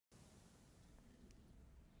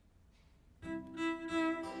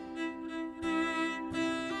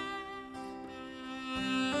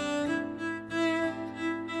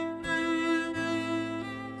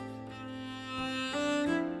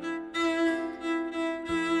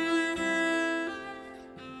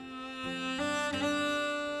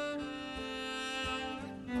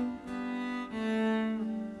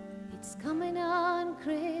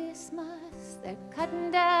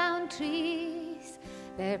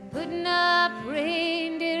They're putting up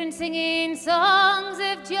reindeer and singing songs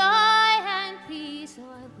of joy and peace.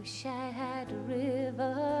 Oh, I wish I had a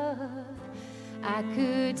river I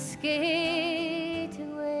could skate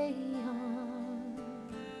away on.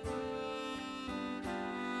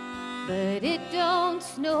 But it don't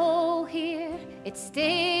snow here, it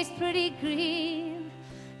stays pretty green.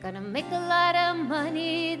 Gonna make a lot of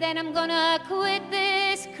money, then I'm gonna quit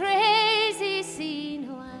this crazy scene.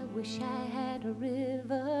 Oh, I wish I had a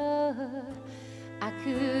river I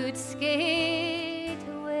could skate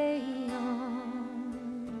away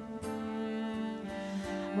on.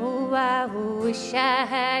 Oh, I wish I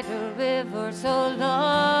had a river so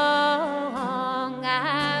long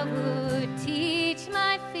I would teach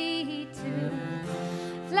my feet to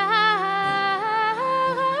fly.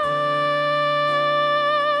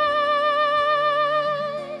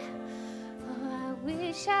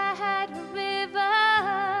 Wish I had a river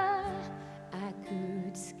I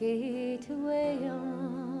could skate away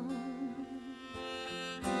on.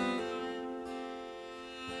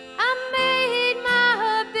 I made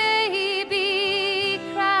my baby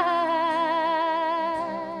cry.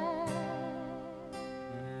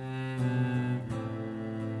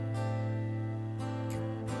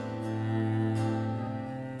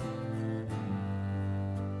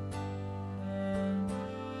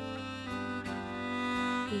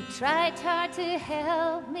 He tried hard to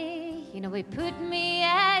help me, you know, he put me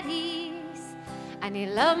at ease. And he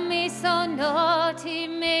loved me so naughty,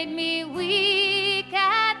 made me weak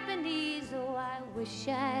at the knees. Oh, I wish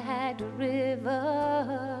I had a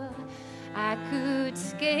river I could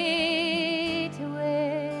skate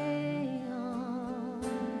away on.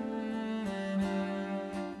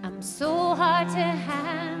 I'm so hard to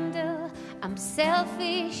handle, I'm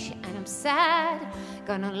selfish and I'm sad.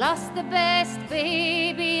 Gonna lost the best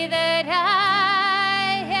baby that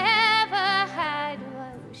I ever had. Oh,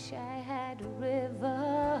 I wish I had a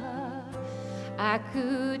river I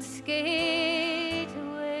could skate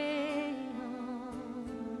away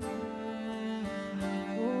on.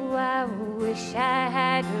 Oh, I wish I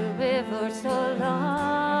had a river so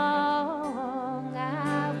long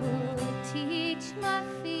I would teach my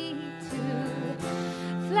feet to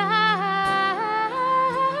fly.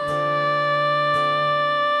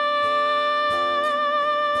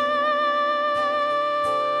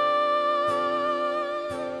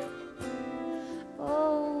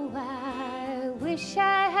 Wish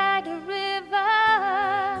I had a river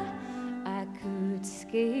I could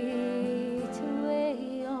skate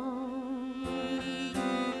away on.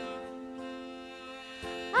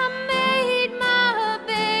 I made my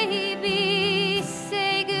baby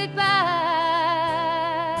say goodbye.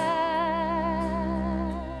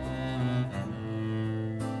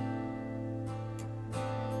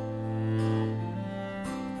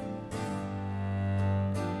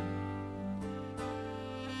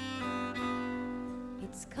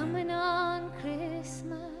 It's coming on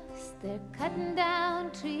Christmas, they're cutting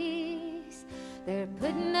down trees. They're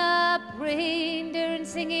putting up reindeer and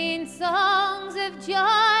singing songs of joy